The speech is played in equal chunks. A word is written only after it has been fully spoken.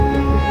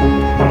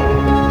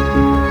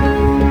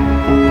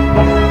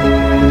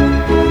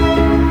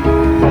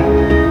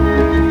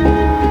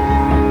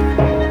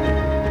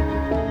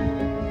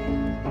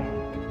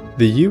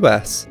The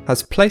US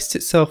has placed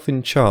itself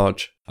in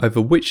charge over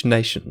which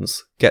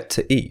nations get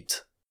to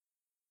eat.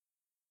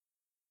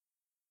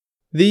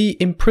 The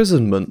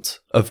imprisonment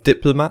of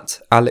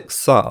diplomat Alex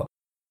Saab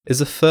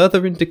is a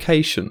further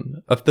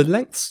indication of the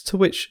lengths to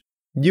which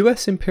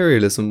US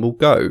imperialism will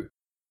go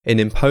in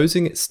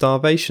imposing its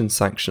starvation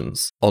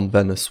sanctions on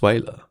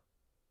Venezuela.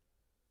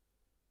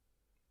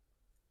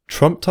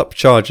 Trumped-up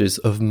charges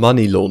of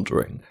money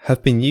laundering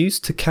have been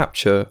used to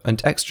capture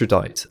and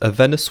extradite a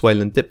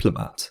Venezuelan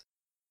diplomat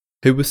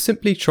who was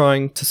simply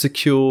trying to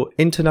secure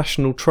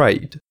international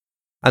trade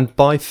and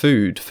buy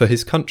food for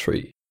his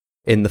country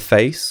in the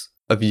face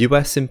of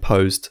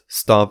US-imposed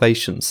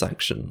starvation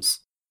sanctions.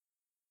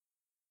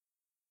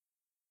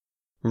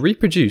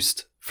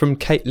 Reproduced from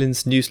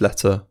Caitlin's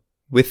newsletter,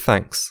 with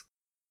thanks.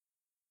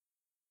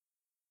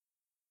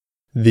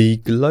 The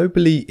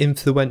globally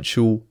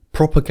influential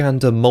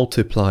propaganda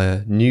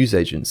multiplier news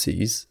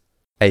agencies,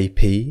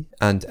 AP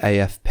and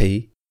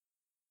AFP,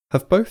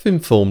 have both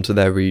informed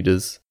their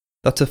readers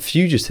that a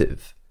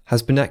fugitive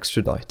has been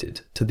extradited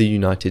to the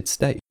United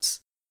States.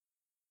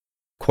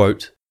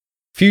 Quote,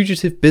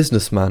 "Fugitive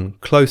businessman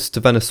close to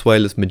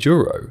Venezuela's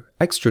Maduro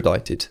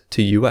extradited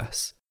to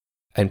US,"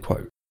 end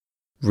quote,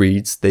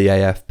 reads the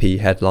AFP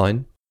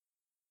headline.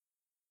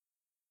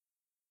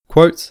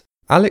 Quote,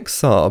 "Alex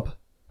Saab,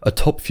 a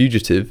top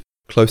fugitive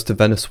close to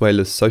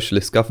Venezuela's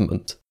socialist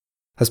government,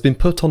 has been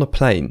put on a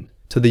plane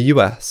to the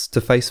US to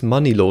face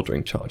money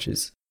laundering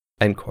charges,"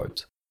 end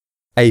quote,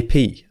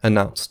 AP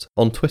announced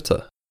on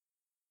Twitter.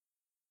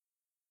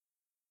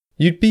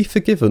 You'd be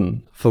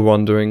forgiven for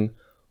wondering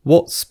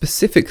what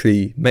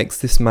specifically makes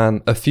this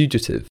man a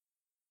fugitive,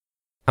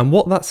 and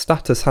what that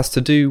status has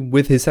to do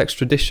with his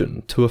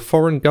extradition to a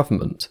foreign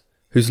government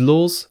whose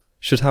laws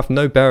should have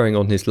no bearing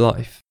on his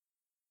life.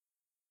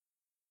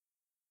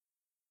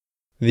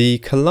 The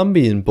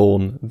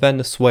Colombian-born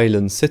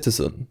Venezuelan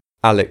citizen,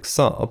 Alex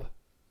Saab,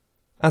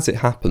 as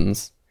it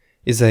happens,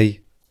 is a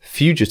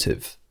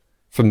fugitive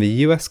from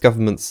the US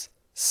government's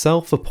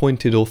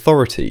self-appointed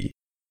authority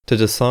to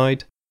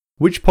decide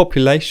which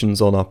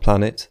populations on our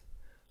planet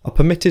are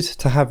permitted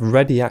to have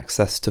ready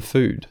access to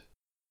food.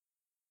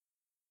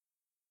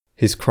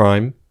 His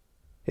crime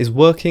is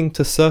working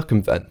to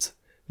circumvent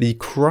the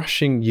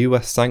crushing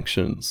US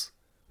sanctions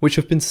which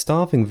have been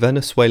starving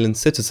Venezuelan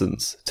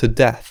citizens to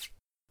death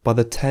by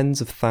the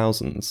tens of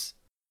thousands.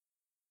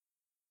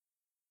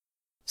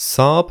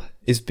 Saab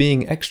is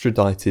being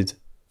extradited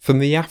from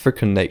the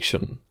African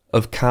nation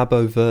of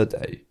Cabo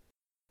Verde,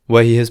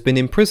 where he has been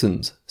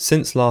imprisoned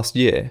since last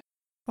year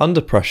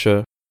under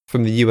pressure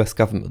from the US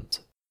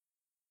government.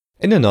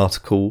 In an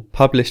article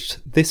published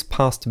this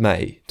past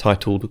May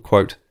titled,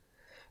 quote,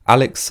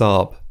 "Alex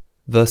Saab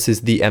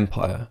versus the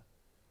Empire,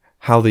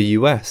 How the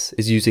US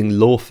is Using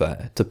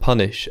Lawfare to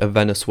Punish a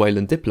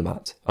Venezuelan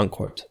Diplomat,"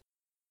 unquote.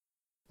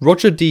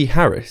 Roger D.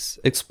 Harris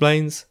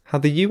explains how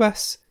the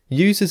US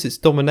uses its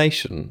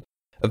domination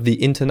of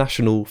the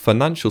international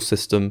financial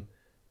system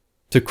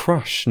to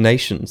crush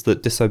nations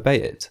that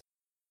disobey it,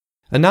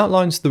 and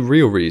outlines the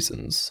real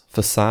reasons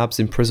for Saab's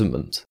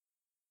imprisonment,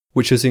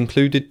 which has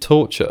included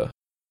torture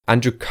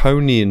and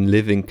draconian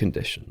living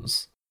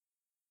conditions.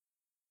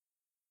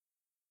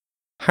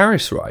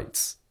 Harris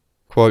writes,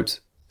 quote,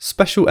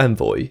 "Special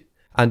Envoy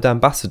and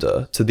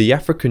Ambassador to the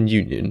African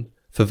Union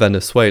for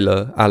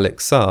Venezuela,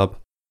 Alex Saab,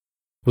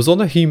 was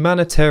on a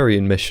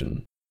humanitarian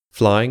mission,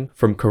 flying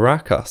from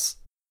Caracas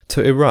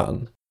to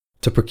Iran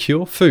to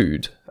procure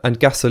food and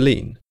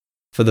gasoline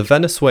for the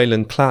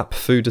Venezuelan CLAP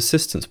food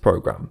assistance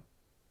program.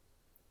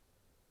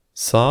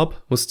 Saab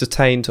was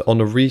detained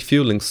on a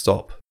refueling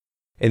stop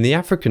in the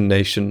African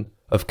nation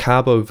of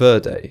Cabo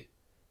Verde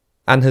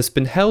and has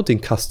been held in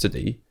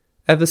custody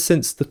ever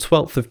since the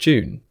 12th of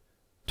June,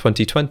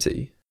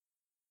 2020.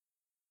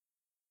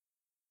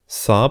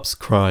 Saab's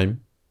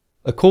crime,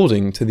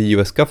 according to the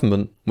US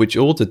government which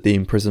ordered the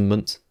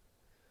imprisonment,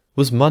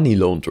 was money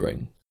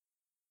laundering.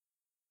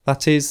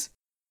 That is,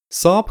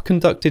 Saab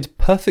conducted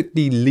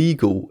perfectly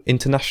legal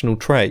international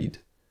trade.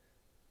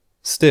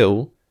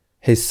 Still,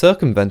 his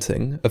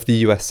circumventing of the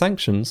US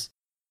sanctions,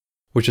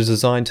 which are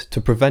designed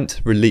to prevent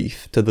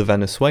relief to the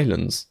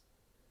Venezuelans,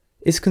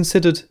 is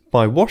considered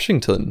by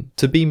Washington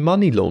to be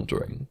money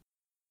laundering.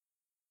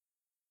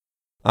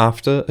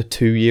 After a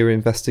 2-year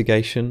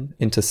investigation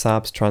into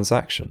Saab's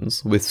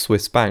transactions with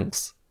Swiss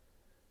banks,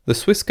 the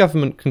Swiss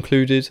government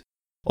concluded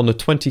on the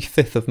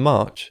 25th of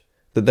March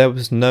that there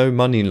was no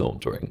money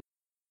laundering.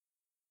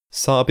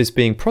 Saab is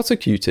being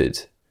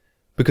prosecuted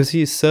because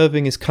he is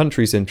serving his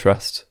country's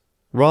interest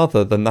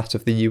rather than that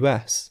of the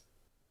US."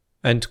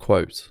 End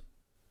quote.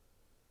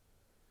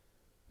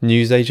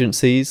 News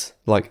agencies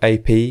like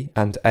AP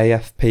and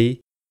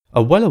AFP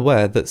are well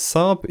aware that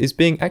Saab is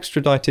being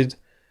extradited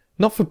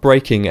not for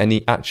breaking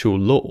any actual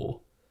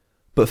law,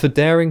 but for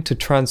daring to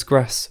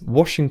transgress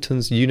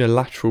Washington's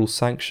unilateral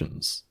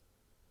sanctions.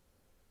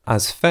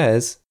 As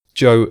Fez,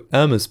 Joe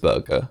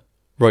Ermersberger,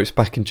 wrote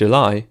back in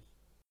July,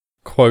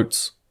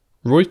 quote,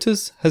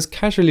 "Reuters has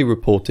casually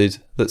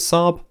reported that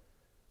Saab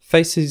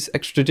faces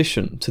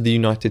extradition to the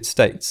United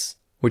States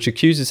which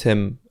accuses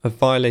him of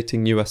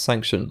violating US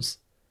sanctions,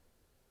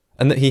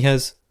 and that he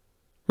has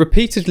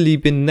repeatedly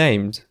been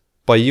named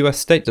by US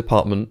State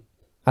Department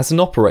as an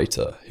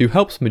operator who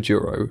helps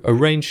Maduro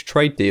arrange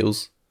trade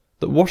deals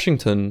that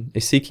Washington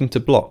is seeking to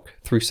block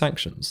through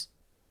sanctions.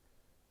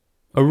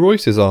 A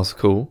Reuters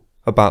article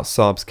about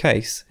Saab's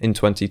case in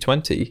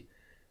 2020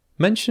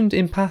 mentioned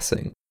in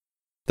passing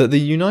that the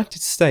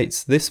United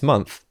States this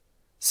month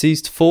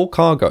seized 4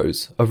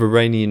 cargoes of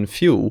Iranian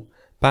fuel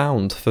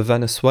bound for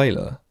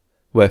Venezuela,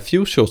 where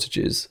fuel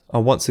shortages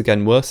are once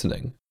again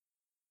worsening.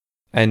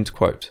 End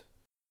quote.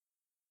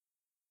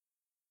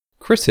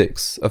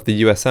 Critics of the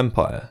US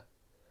empire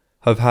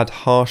have had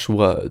harsh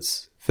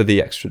words for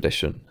the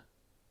extradition.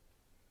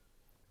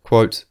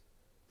 Quote,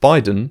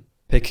 Biden,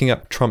 picking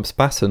up Trump's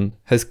baton,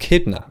 has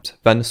kidnapped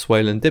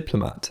Venezuelan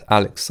diplomat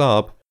Alex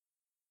Saab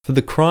for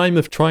the crime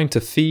of trying to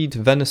feed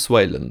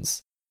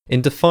Venezuelans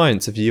in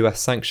defiance of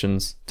US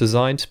sanctions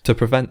designed to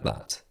prevent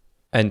that.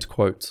 End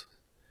quote.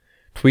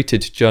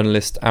 Tweeted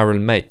journalist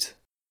Aaron Mate.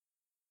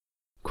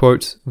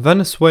 Quote,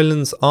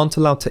 Venezuelans aren't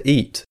allowed to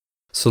eat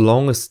so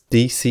long as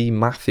DC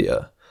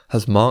Mafia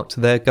has marked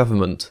their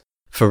government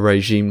for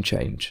regime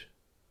change.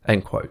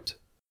 End quote.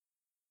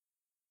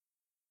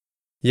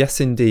 Yes,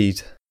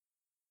 indeed.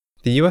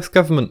 The US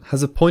government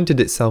has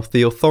appointed itself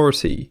the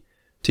authority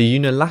to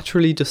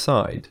unilaterally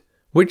decide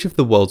which of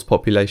the world's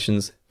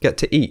populations get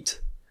to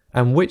eat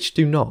and which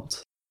do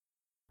not,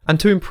 and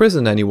to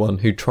imprison anyone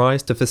who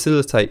tries to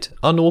facilitate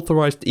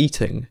unauthorized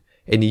eating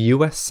in a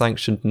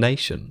US-sanctioned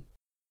nation.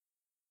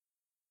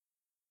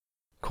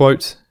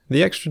 Quote,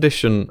 the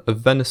extradition of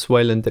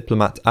Venezuelan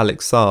diplomat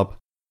Alex Saab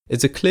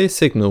is a clear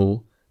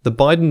signal the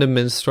Biden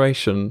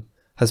administration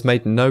has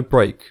made no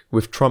break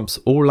with Trump's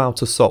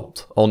all-out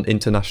assault on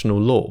international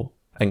law,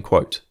 end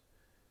quote.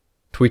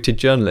 Tweeted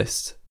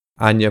journalist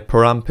Anya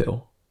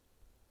Parampil.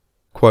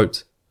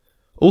 Quote,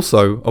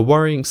 also a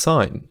worrying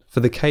sign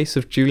for the case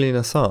of Julian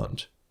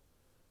Assange.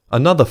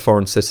 Another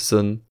foreign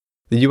citizen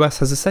the US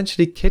has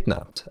essentially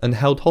kidnapped and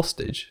held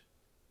hostage.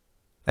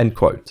 End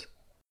quote.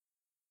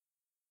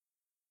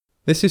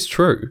 This is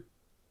true.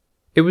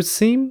 It would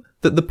seem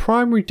that the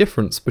primary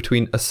difference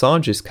between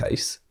Assange's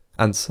case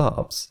and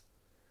Saab's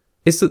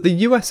is that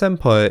the US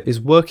empire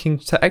is working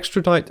to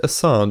extradite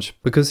Assange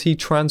because he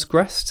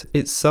transgressed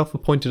its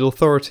self-appointed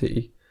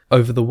authority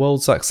over the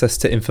world's access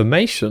to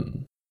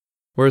information,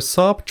 whereas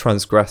Saab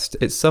transgressed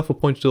its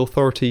self-appointed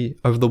authority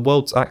over the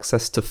world's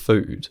access to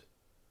food.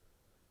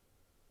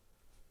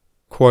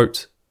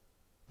 Quote,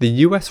 the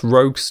US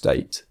rogue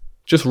state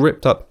just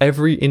ripped up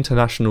every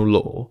international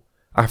law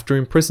after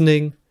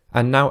imprisoning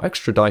and now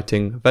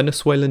extraditing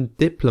Venezuelan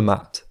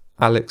diplomat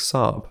Alex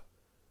Saab.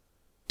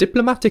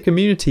 Diplomatic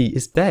immunity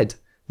is dead.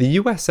 The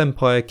US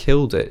empire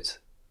killed it.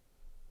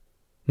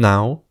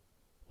 Now,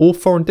 all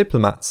foreign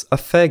diplomats are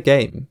fair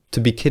game to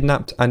be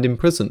kidnapped and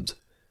imprisoned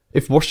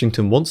if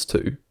Washington wants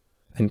to,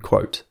 end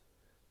quote,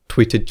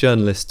 tweeted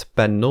journalist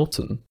Ben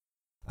Norton,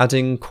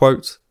 adding,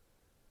 quote,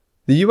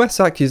 the US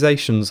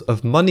accusations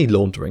of money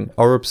laundering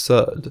are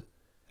absurd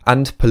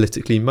and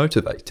politically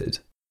motivated.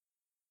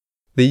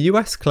 The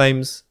US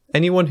claims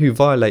anyone who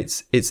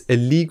violates its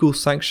illegal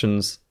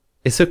sanctions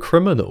is a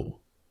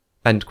criminal,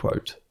 end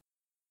quote.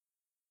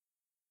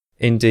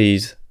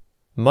 Indeed,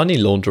 money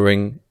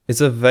laundering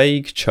is a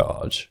vague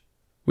charge,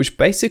 which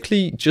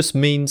basically just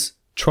means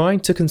trying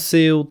to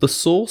conceal the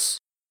source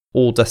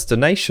or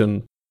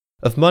destination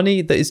of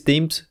money that is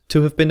deemed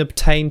to have been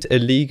obtained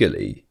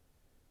illegally.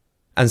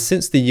 And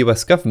since the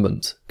US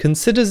government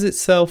considers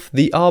itself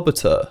the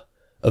arbiter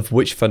of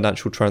which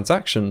financial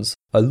transactions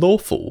are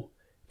lawful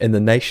in the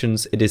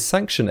nations it is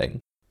sanctioning,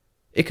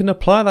 it can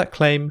apply that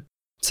claim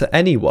to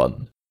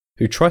anyone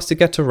who tries to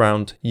get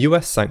around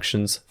US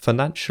sanctions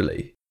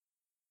financially.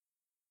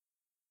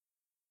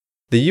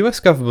 The US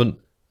government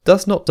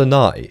does not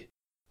deny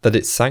that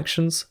its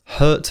sanctions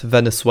hurt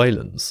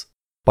Venezuelans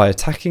by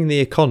attacking the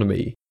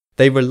economy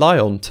they rely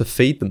on to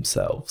feed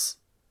themselves.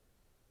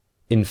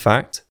 In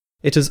fact,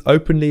 it has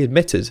openly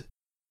admitted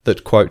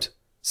that, quote,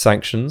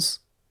 sanctions,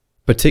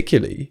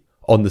 particularly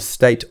on the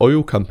state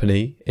oil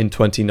company in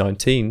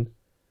 2019,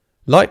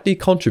 likely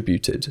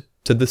contributed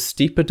to the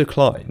steeper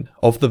decline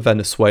of the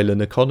Venezuelan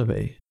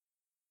economy,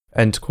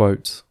 end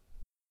quote.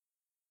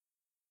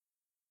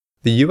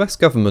 The US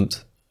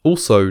government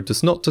also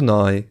does not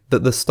deny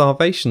that the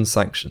starvation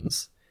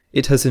sanctions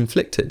it has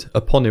inflicted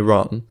upon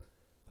Iran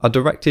are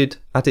directed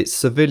at its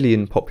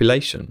civilian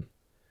population,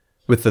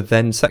 with the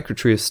then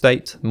Secretary of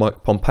State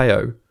Mike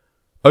Pompeo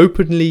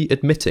openly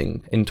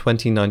admitting in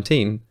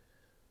 2019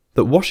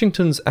 that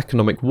Washington's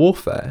economic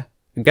warfare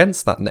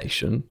against that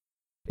nation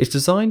is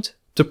designed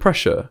to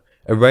pressure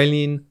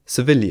Iranian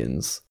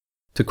civilians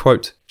to,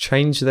 quote,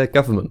 change their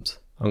government,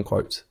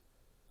 unquote,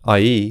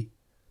 i.e.,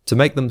 to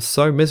make them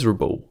so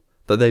miserable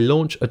that they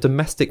launch a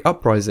domestic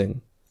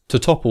uprising to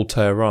topple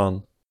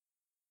Tehran.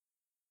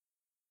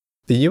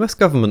 The US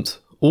government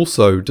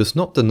also does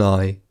not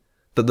deny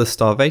that the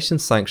starvation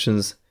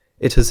sanctions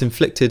it has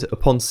inflicted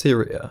upon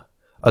Syria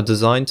are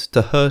designed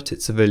to hurt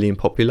its civilian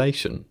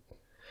population,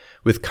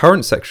 with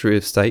current Secretary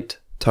of State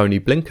Tony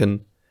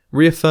Blinken,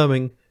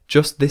 reaffirming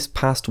just this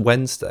past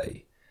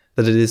Wednesday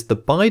that it is the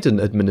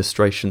Biden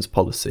administration's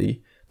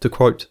policy to,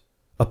 quote,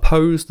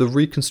 oppose the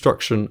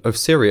reconstruction of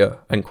Syria,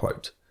 end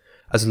quote,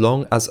 as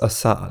long as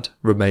Assad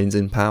remains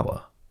in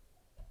power.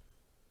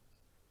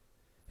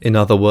 In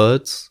other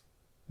words,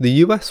 the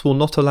US will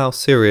not allow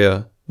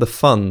Syria the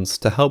funds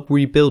to help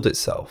rebuild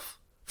itself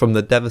from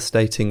the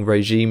devastating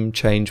regime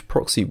change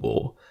proxy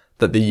war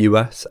that the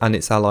US and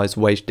its allies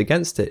waged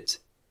against it,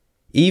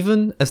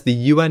 even as the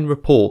UN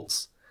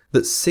reports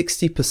that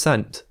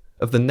 60%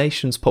 of the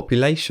nation's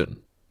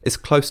population is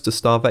close to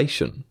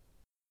starvation.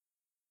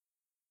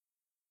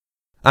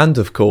 And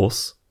of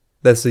course,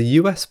 there's the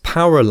US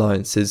power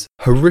alliance's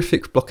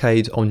horrific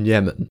blockade on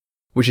Yemen,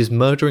 which is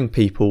murdering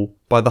people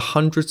by the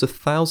hundreds of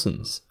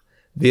thousands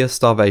via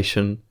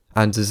starvation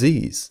and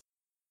disease,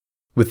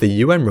 with the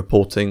UN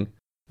reporting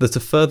that a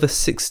further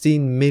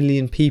 16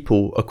 million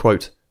people are,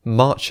 quote,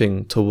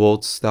 marching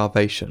towards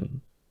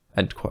starvation,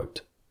 end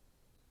quote.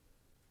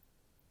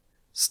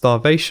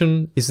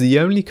 Starvation is the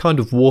only kind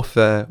of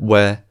warfare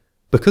where,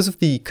 because of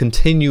the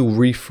continual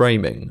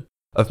reframing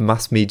of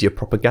mass media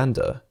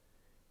propaganda,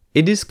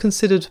 it is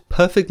considered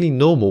perfectly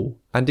normal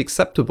and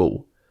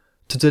acceptable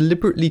to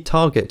deliberately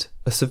target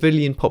a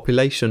civilian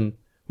population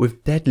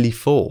with deadly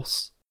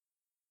force.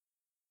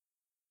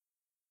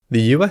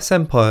 The US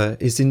empire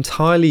is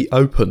entirely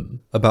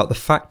open about the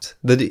fact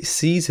that it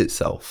sees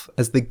itself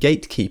as the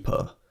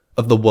gatekeeper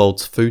of the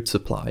world's food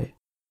supply.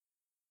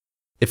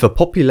 If a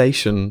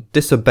population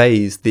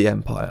disobeys the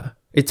empire,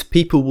 its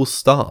people will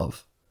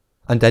starve,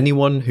 and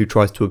anyone who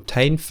tries to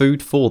obtain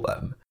food for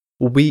them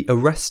will be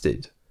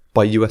arrested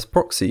by US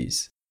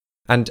proxies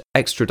and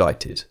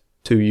extradited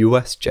to a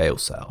US jail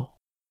cell.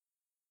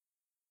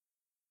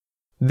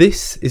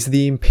 This is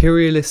the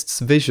imperialists'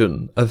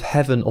 vision of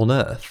heaven on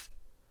earth,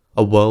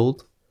 a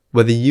world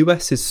where the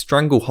US's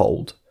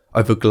stranglehold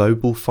over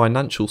global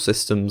financial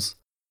systems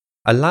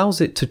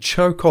allows it to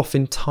choke off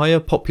entire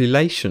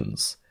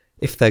populations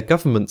if their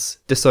governments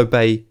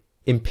disobey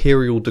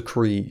imperial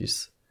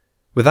decrees,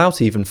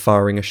 without even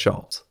firing a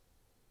shot.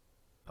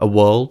 A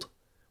world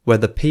where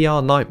the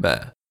PR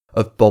nightmare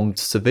of bombed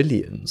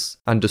civilians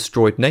and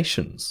destroyed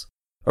nations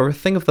are a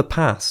thing of the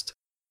past,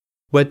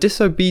 where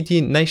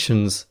disobedient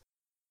nations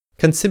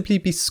can simply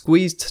be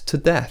squeezed to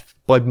death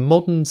by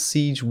modern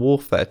siege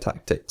warfare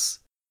tactics,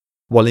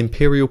 while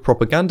imperial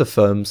propaganda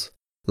firms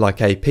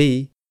like AP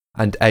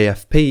and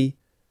AFP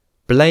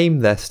blame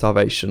their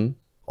starvation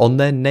on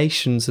their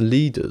nation's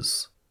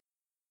leaders.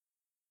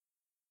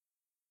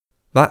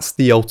 That's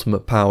the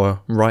ultimate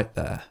power right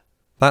there.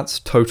 That's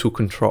total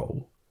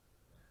control.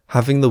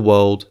 Having the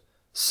world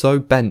so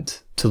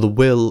bent to the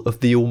will of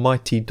the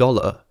almighty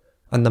dollar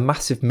and the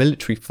massive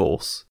military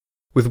force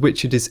with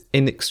which it is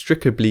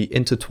inextricably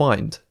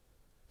intertwined,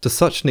 to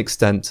such an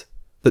extent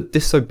that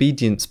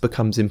disobedience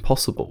becomes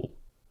impossible.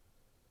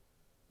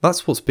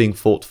 That's what's being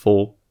fought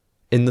for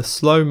in the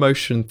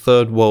slow-motion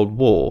Third World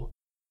War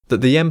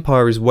that the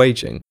empire is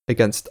waging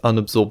against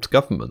unabsorbed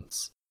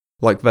governments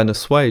like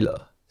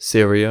Venezuela,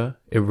 Syria,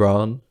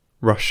 Iran,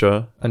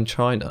 Russia, and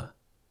China.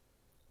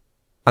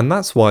 And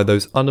that's why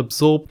those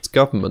unabsorbed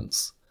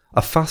governments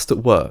are fast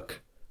at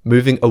work,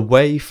 moving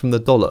away from the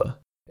dollar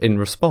in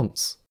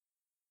response.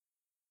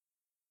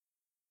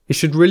 It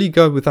should really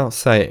go without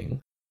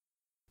saying,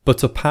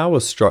 but a power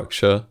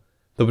structure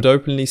that would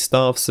openly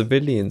starve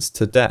civilians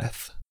to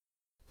death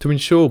to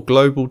ensure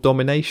global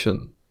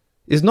domination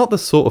is not the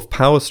sort of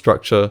power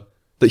structure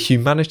that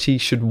humanity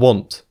should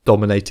want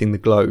dominating the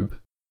globe.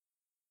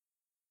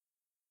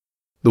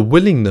 The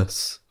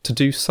willingness to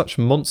do such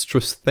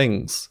monstrous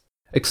things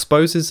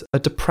exposes a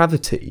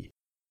depravity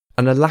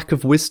and a lack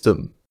of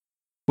wisdom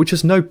which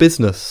has no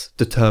business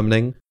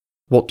determining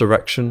what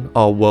direction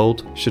our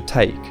world should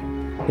take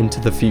into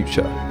the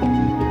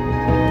future.